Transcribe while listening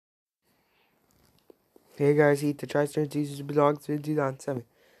Hey guys, Heith, the Tri-Star Teachers belongs to 2007.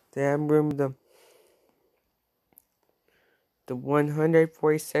 Today I'm bringing the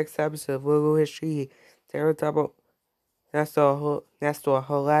 146th episode of Logo History. Today we're talking about Nestle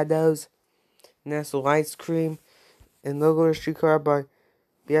Helados, Nestle Ice Cream, and Logo History Collab by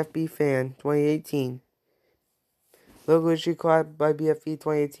BFB Fan 2018. Logo History Collab by BFB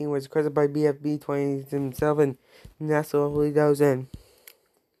 2018 was credited by BFB 2007, Nestle Helados, and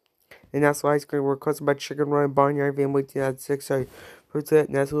Nestle Ice Cream were credited by Chicken Run Barnyard Family 2006. Protect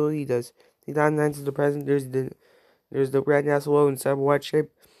Nestle Helados. 2009 to the present, there's the red Nestle inside watch shape.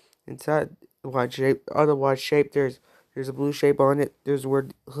 Inside the watch shape, other watch shape, there's a blue shape on it. There's the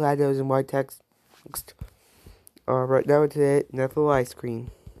word Helados in white text. Right now today, Nestle ice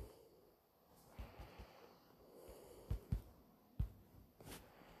cream.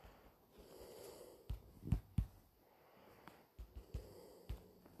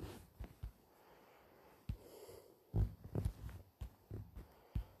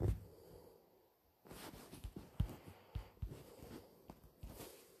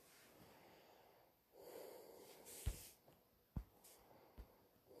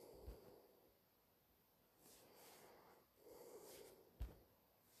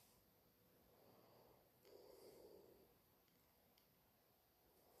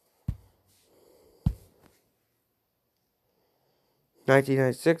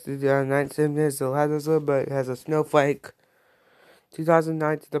 (1996 to 2009) is the Helados, but it has a snowflake.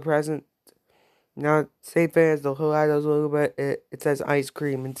 2009 to the present. Now, same thing as the Helados logo, but it says ice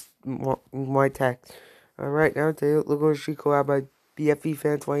cream in white text. Alright, now today, Logo Street Collab by BFB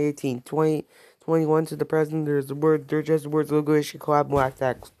Fan 2018. 2021 to the present, there's just the words Logo Issue Collab black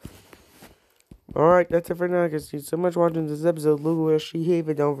text. Alright, that's it for now, guys. Thank you so much for watching this episode of Logo Issue. Hey,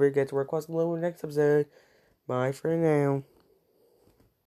 but don't forget to request a logo next episode. Bye for now.